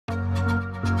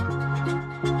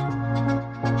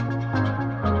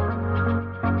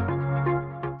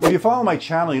If you follow my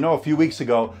channel, you know a few weeks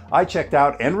ago I checked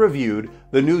out and reviewed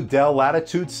the new Dell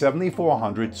Latitude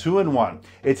 7400 2-in-1.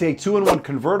 It's a 2-in-1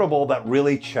 convertible that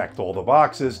really checked all the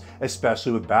boxes,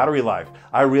 especially with battery life.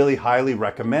 I really highly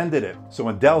recommended it. So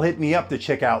when Dell hit me up to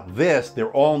check out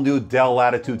their all new Dell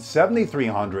Latitude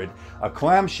 7300, a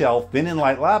clamshell thin and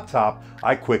light laptop,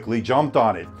 I quickly jumped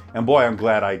on it. And boy, I'm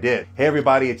glad I did. Hey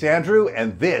everybody, it's Andrew,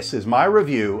 and this is my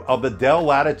review of the Dell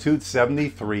Latitude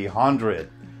 7300.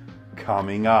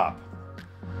 Coming up.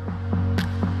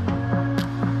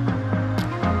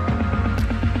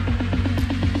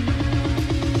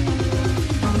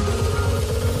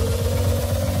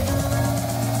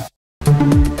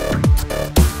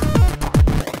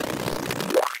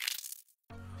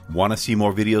 Want to see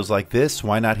more videos like this?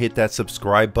 Why not hit that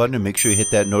subscribe button and make sure you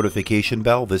hit that notification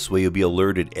bell. This way you'll be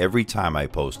alerted every time I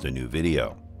post a new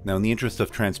video. Now, in the interest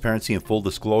of transparency and full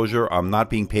disclosure, I'm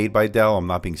not being paid by Dell. I'm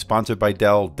not being sponsored by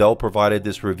Dell. Dell provided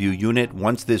this review unit.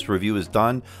 Once this review is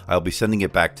done, I'll be sending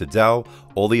it back to Dell.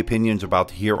 All the opinions about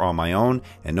to hear are on my own,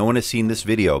 and no one has seen this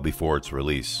video before its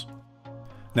release.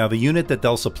 Now, the unit that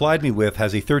Dell supplied me with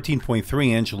has a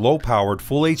 13.3-inch low-powered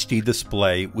Full HD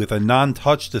display with a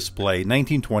non-touch display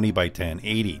 1920 by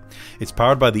 1080. It's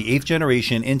powered by the 8th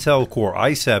generation Intel Core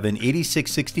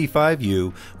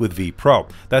i7-8665U with vPro.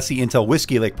 That's the Intel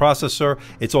Whiskey Lake processor.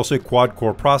 It's also a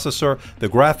quad-core processor. The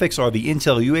graphics are the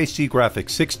Intel UHD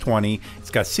Graphics 620.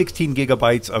 It's got 16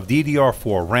 gigabytes of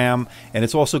DDR4 RAM, and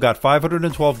it's also got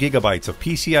 512 gigabytes of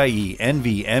PCIe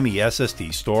NVMe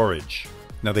SSD storage.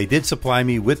 Now, they did supply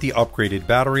me with the upgraded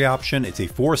battery option. It's a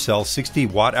 4-cell 60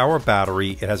 watt-hour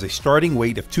battery. It has a starting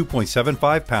weight of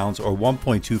 2.75 pounds or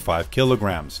 1.25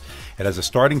 kilograms. It has a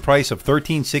starting price of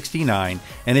 $13.69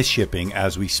 and is shipping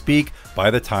as we speak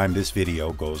by the time this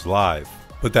video goes live.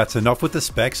 But that's enough with the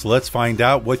specs. Let's find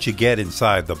out what you get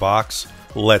inside the box.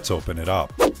 Let's open it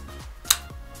up.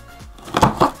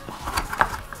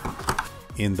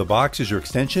 In the box is your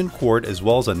extension cord as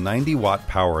well as a 90-watt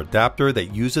power adapter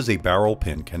that uses a barrel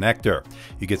pin connector.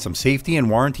 You get some safety and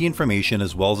warranty information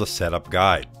as well as a setup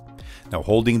guide. Now,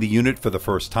 holding the unit for the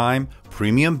first time,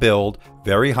 premium build,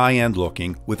 very high-end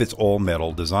looking with its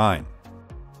all-metal design.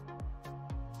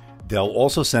 Dell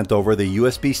also sent over the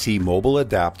USB-C mobile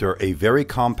adapter, a very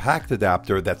compact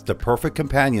adapter that's the perfect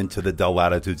companion to the Dell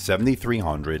Latitude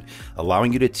 7300,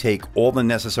 allowing you to take all the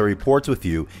necessary ports with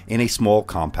you in a small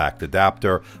compact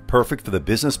adapter, perfect for the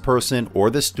business person or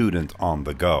the student on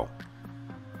the go.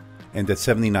 And at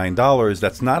 $79,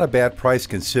 that's not a bad price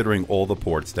considering all the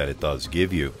ports that it does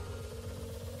give you.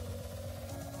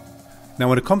 Now,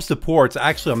 when it comes to ports,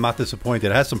 actually I'm not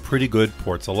disappointed. It has some pretty good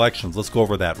port selections. Let's go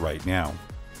over that right now.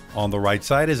 On the right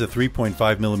side is a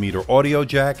 3.5mm audio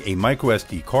jack, a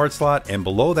microSD card slot, and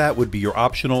below that would be your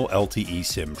optional LTE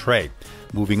SIM tray.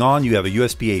 Moving on, you have a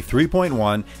USB-A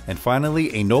 3.1, and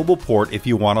finally a Noble port if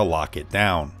you want to lock it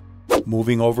down.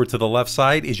 Moving over to the left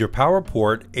side is your power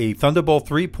port, a Thunderbolt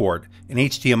 3 port, an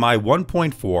HDMI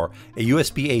 1.4, a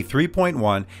USB-A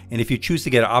 3.1, and if you choose to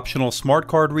get an optional smart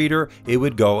card reader, it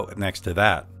would go next to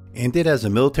that. And it has a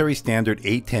military standard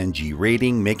 810G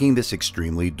rating, making this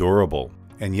extremely durable.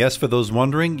 And yes, for those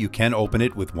wondering, you can open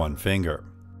it with one finger.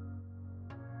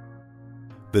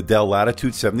 The Dell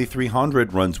Latitude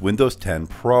 7300 runs Windows 10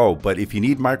 Pro, but if you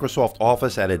need Microsoft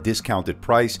Office at a discounted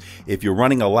price, if you're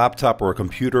running a laptop or a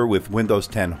computer with Windows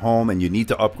 10 Home and you need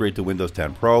to upgrade to Windows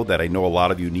 10 Pro, that I know a lot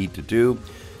of you need to do,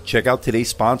 check out today's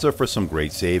sponsor for some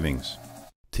great savings.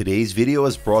 Today's video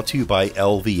is brought to you by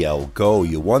LVL Go,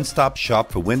 your one-stop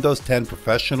shop for Windows 10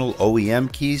 Professional OEM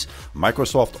keys,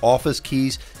 Microsoft Office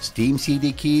keys, Steam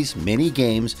CD keys, mini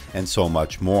games, and so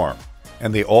much more.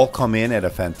 And they all come in at a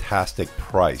fantastic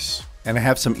price. And I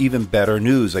have some even better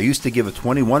news. I used to give a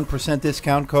 21%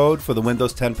 discount code for the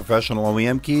Windows 10 Professional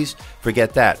OEM keys.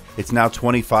 Forget that. It's now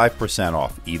 25%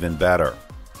 off. Even better.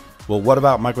 Well, what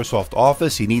about Microsoft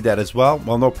Office? You need that as well?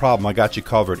 Well, no problem. I got you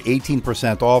covered.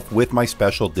 18% off with my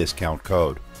special discount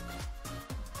code.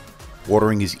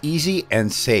 Ordering is easy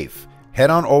and safe. Head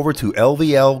on over to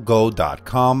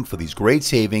lvlgo.com for these great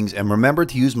savings, and remember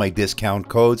to use my discount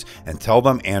codes and tell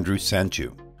them Andrew sent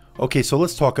you. Okay, so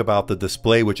let's talk about the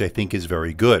display, which I think is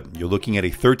very good. You're looking at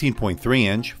a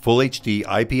 13.3-inch Full HD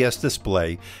IPS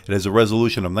display. It has a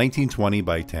resolution of 1920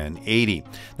 by 1080.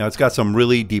 Now, it's got some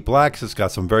really deep blacks, it's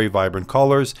got some very vibrant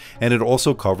colors, and it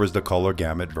also covers the color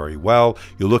gamut very well.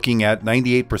 You're looking at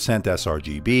 98%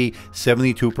 sRGB,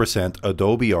 72%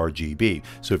 Adobe RGB.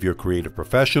 So if you're a creative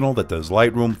professional that does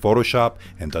Lightroom, Photoshop,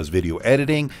 and does video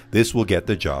editing, this will get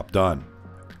the job done.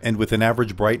 And with an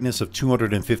average brightness of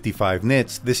 255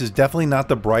 nits, this is definitely not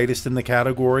the brightest in the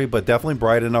category, but definitely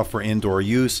bright enough for indoor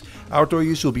use. Outdoor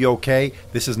use will be okay.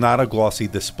 This is not a glossy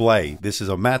display. This is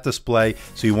a matte display,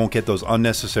 so you won't get those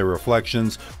unnecessary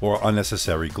reflections or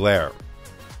unnecessary glare.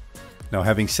 Now,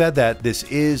 having said that, this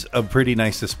is a pretty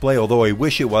nice display, although I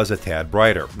wish it was a tad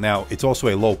brighter. Now, it's also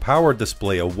a low power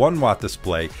display, a 1-watt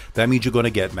display. That means you're going to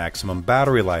get maximum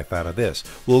battery life out of this.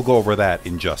 We'll go over that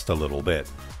in just a little bit.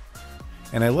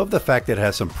 And I love the fact that it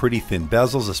has some pretty thin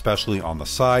bezels, especially on the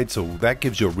side, so that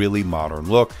gives you a really modern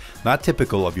look, not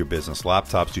typical of your business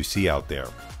laptops you see out there.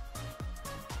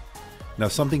 Now,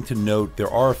 something to note,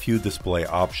 there are a few display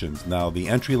options. Now, the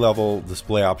entry-level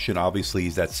display option obviously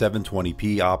is that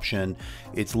 720p option.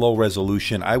 It's low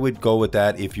resolution. I would go with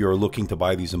that if you're looking to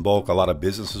buy these in bulk. A lot of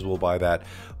businesses will buy that.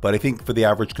 But I think for the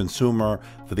average consumer,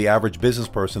 for the average business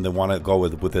person, they want to go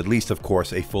with at least, of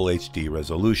course, a full HD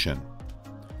resolution.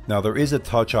 Now, there is a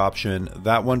touch option.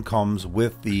 That one comes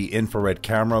with the infrared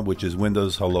camera, which is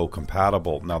Windows Hello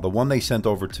compatible. Now, the one they sent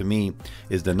over to me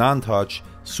is the non-touch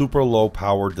super low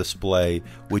power display,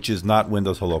 which is not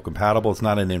Windows Hello compatible. It's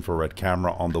not an infrared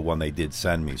camera on the one they did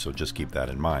send me, so just keep that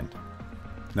in mind.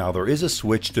 Now, there is a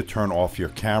switch to turn off your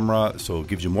camera, so it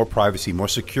gives you more privacy, more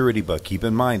security, but keep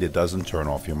in mind it doesn't turn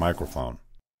off your microphone.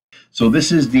 So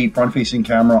this is the front-facing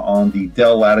camera on the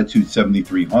Dell Latitude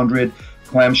 7300.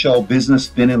 Clamshell business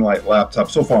thin and light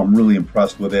laptop. So far, I'm really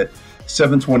impressed with it.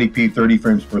 720p, 30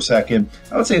 frames per second.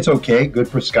 I would say it's okay. Good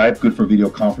for Skype, good for video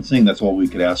conferencing. That's all we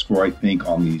could ask for, I think,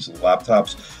 on these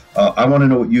laptops. I want to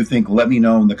know what you think. Let me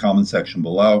know in the comment section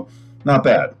below. Not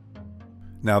bad.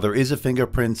 Now, there is a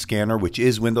fingerprint scanner, which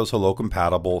is Windows Hello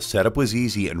compatible. Setup was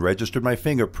easy and registered my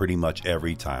finger pretty much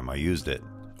every time I used it.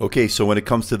 Okay, so when it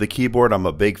comes to the keyboard, I'm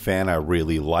a big fan. I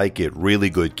really like it. Really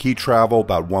good key travel,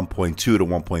 about 1.2 to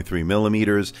 1.3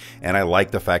 millimeters, and I like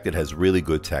the fact it has really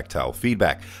good tactile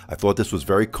feedback. I thought this was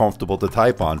very comfortable to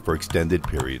type on for extended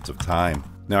periods of time.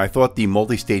 Now, I thought the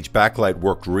multi-stage backlight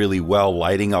worked really well,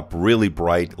 lighting up really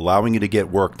bright, allowing you to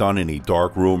get work done in a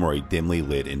dark room or a dimly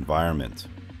lit environment.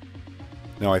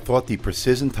 Now, I thought the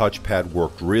precision touchpad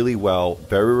worked really well,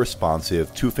 very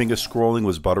responsive. Two-finger scrolling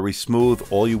was buttery smooth.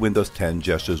 All your Windows 10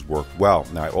 gestures worked well.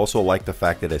 Now, I also like the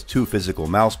fact that it has 2 physical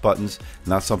mouse buttons,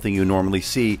 not something you normally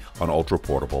see on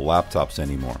ultra-portable laptops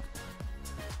anymore.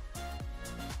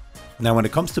 Now, when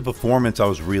it comes to performance, I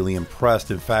was really impressed.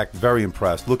 In fact, very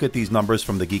impressed. Look at these numbers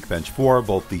from the Geekbench 4,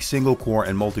 both the single-core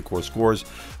and multi-core scores.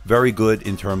 Very good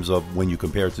in terms of when you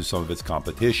compare it to some of its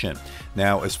competition.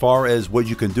 Now, as far as what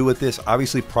you can do with this,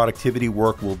 obviously productivity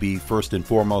work will be first and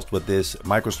foremost with this.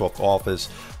 Microsoft Office,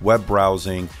 web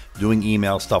browsing, doing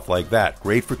email, stuff like that.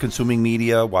 Great for consuming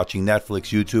media, watching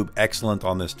Netflix, YouTube, excellent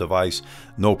on this device,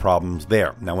 no problems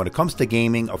there. Now, when it comes to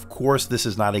gaming, of course, this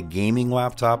is not a gaming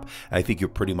laptop. I think you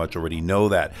pretty much already know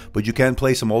that, but you can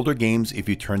play some older games if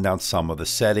you turn down some of the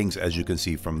settings, as you can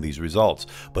see from these results.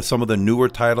 But some of the newer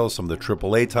titles, some of the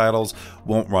AAA titles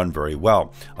won't run very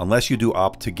well, unless you do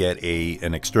opt to get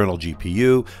an external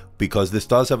GPU. Because this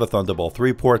does have a Thunderbolt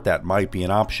 3 port, that might be an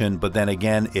option, but then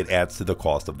again, it adds to the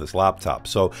cost of this laptop.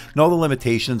 So know the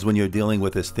limitations when you're dealing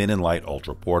with this thin and light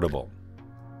ultra portable.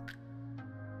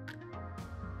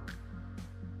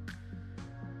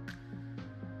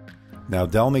 Now,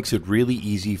 Dell makes it really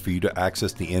easy for you to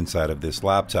access the inside of this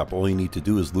laptop. All you need to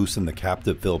do is loosen the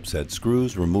captive Phillips head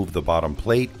screws, remove the bottom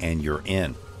plate, and you're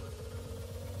in.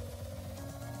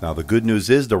 Now, the good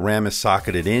news is the RAM is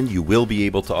socketed in. You will be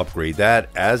able to upgrade that,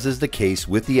 as is the case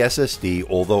with the SSD,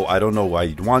 although I don't know why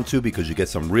you'd want to, because you get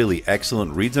some really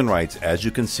excellent reads and writes, as you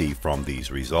can see from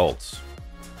these results.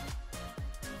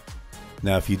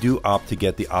 Now, if you do opt to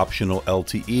get the optional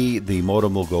LTE, the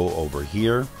modem will go over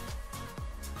here.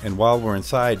 And while we're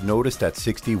inside, notice that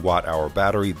 60 watt-hour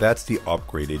battery. That's the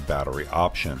upgraded battery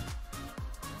option.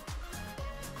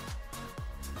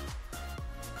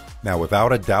 Now,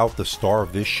 without a doubt, the star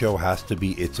of this show has to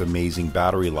be its amazing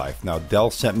battery life. Now, Dell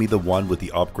sent me the one with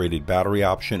the upgraded battery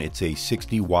option. It's a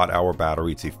 60 watt-hour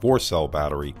battery. It's a 4-cell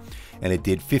battery, and it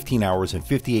did 15 hours and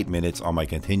 58 minutes on my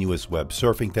continuous web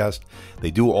surfing test. They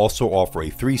do also offer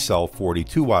a 3-cell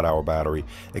 42 watt-hour battery.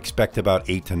 Expect about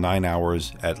 8 to 9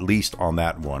 hours at least on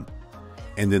that one.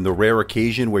 And in the rare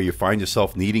occasion where you find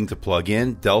yourself needing to plug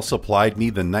in, Dell supplied me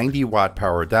the 90 watt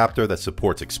power adapter that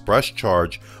supports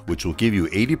ExpressCharge, which will give you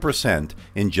 80%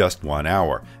 in just 1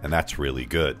 hour, and that's really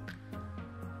good.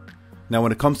 Now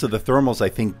when it comes to the thermals, I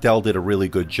think Dell did a really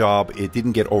good job. It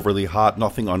didn't get overly hot,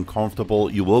 nothing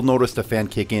uncomfortable. You will notice the fan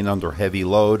kick in under heavy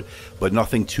load, but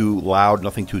nothing too loud,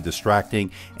 nothing too distracting.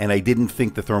 And I didn't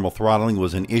think the thermal throttling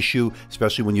was an issue,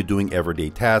 especially when you're doing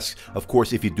everyday tasks. Of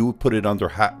course, if you do put it under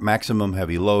maximum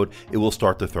heavy load, it will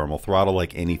start to thermal throttle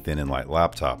like any thin and light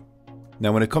laptop.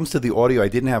 Now when it comes to the audio, I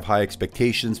didn't have high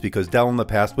expectations because Dell in the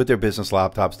past with their business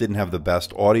laptops didn't have the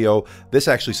best audio. This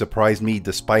actually surprised me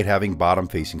despite having bottom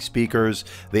facing speakers.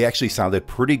 They actually sounded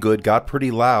pretty good, got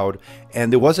pretty loud,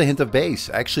 and there was a hint of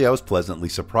bass. Actually, I was pleasantly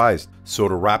surprised. So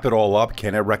to wrap it all up,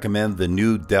 can I recommend the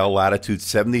new Dell Latitude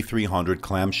 7300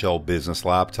 clamshell business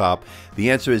laptop?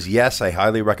 The answer is yes, I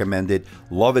highly recommend it.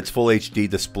 Love its full HD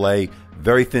display.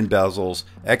 Very thin bezels,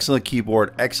 excellent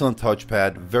keyboard, excellent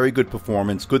touchpad, very good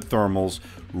performance, good thermals,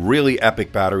 really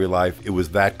epic battery life. It was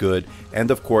that good. And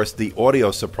of course, the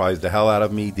audio surprised the hell out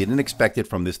of me. Didn't expect it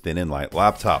from this thin and light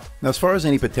laptop. Now, as far as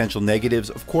any potential negatives,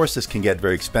 of course, this can get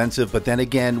very expensive. But then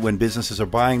again, when businesses are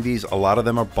buying these, a lot of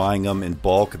them are buying them in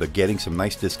bulk. They're getting some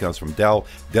nice discounts from Dell.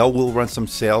 Dell will run some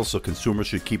sales, so consumers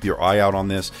should keep your eye out on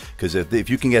this, because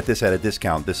if you can get this at a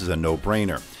discount, this is a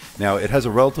no-brainer. Now, it has a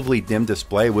relatively dim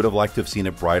display. Would have liked to have seen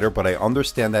it brighter, but I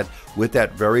understand that with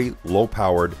that very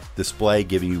low-powered display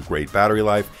giving you great battery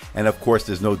life, and of course,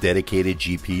 there's no dedicated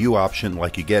GPU option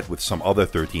like you get with some other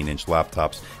 13-inch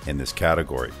laptops in this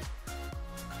category.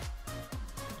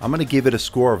 I'm going to give it a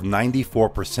score of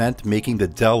 94%, making the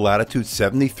Dell Latitude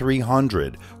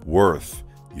 7300 worth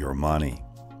your money.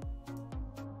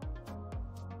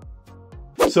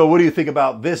 So what do you think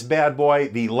about this bad boy,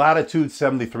 the Latitude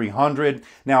 7300?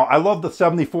 Now, I love the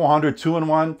 7400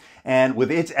 2-in-1, and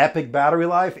with its epic battery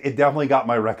life, it definitely got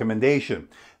my recommendation.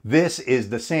 This is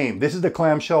the same. This is the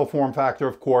clamshell form factor,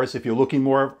 of course. If you're looking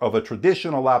more of a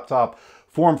traditional laptop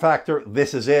form factor,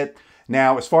 this is it.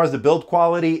 Now, as far as the build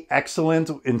quality, excellent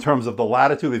in terms of the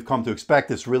Latitude we've come to expect.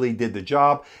 This really did the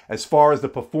job. As far as the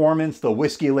performance, the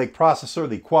Whiskey Lake processor,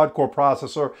 the quad-core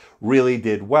processor, really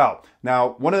did well.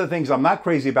 Now, one of the things I'm not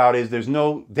crazy about is there's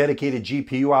no dedicated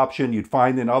GPU option you'd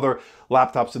find in other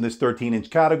laptops in this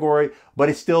 13-inch category, but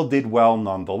it still did well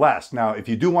nonetheless. Now, if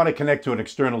you do want to connect to an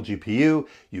external GPU,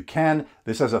 you can.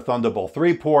 This has a Thunderbolt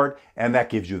 3 port, and that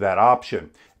gives you that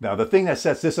option. Now, the thing that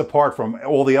sets this apart from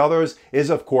all the others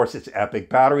is, of course, its epic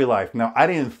battery life. Now, I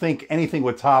didn't think anything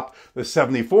would top the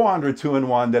 7400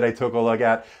 2-in-1 that I took a look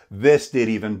at. This did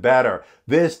even better.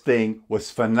 This thing was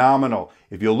phenomenal.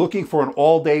 If you're looking for an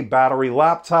all-day battery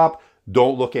laptop,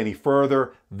 don't look any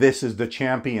further. This is the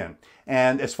champion.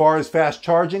 And as far as fast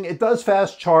charging, it does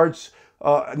fast charge.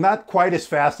 Not quite as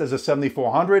fast as a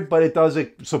 7400, but it does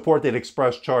support that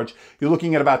ExpressCharge. You're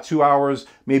looking at about 2 hours,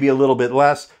 maybe a little bit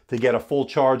less, to get a full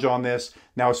charge on this.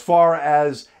 Now, as far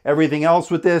as everything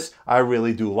else with this, I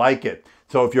really do like it.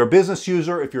 So if you're a business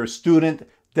user, if you're a student,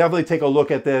 definitely take a look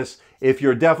at this. If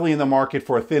you're definitely in the market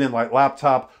for a thin and light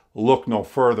laptop, look no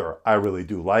further. I really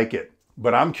do like it.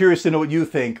 But I'm curious to know what you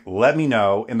think. Let me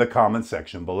know in the comment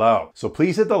section below. So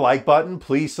please hit the like button,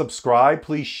 please subscribe,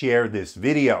 please share this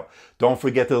video. Don't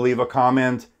forget to leave a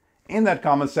comment in that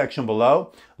comment section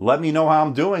below. Let me know how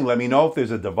I'm doing. Let me know if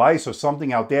there's a device or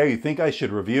something out there you think I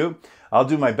should review. I'll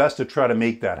do my best to try to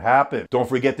make that happen. Don't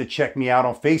forget to check me out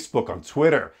on Facebook, on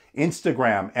Twitter,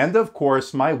 Instagram, and of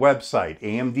course my website,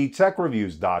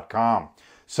 amdtechreviews.com.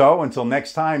 So until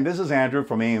next time, this is Andrew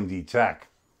from AMD Tech.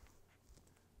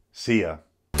 See ya.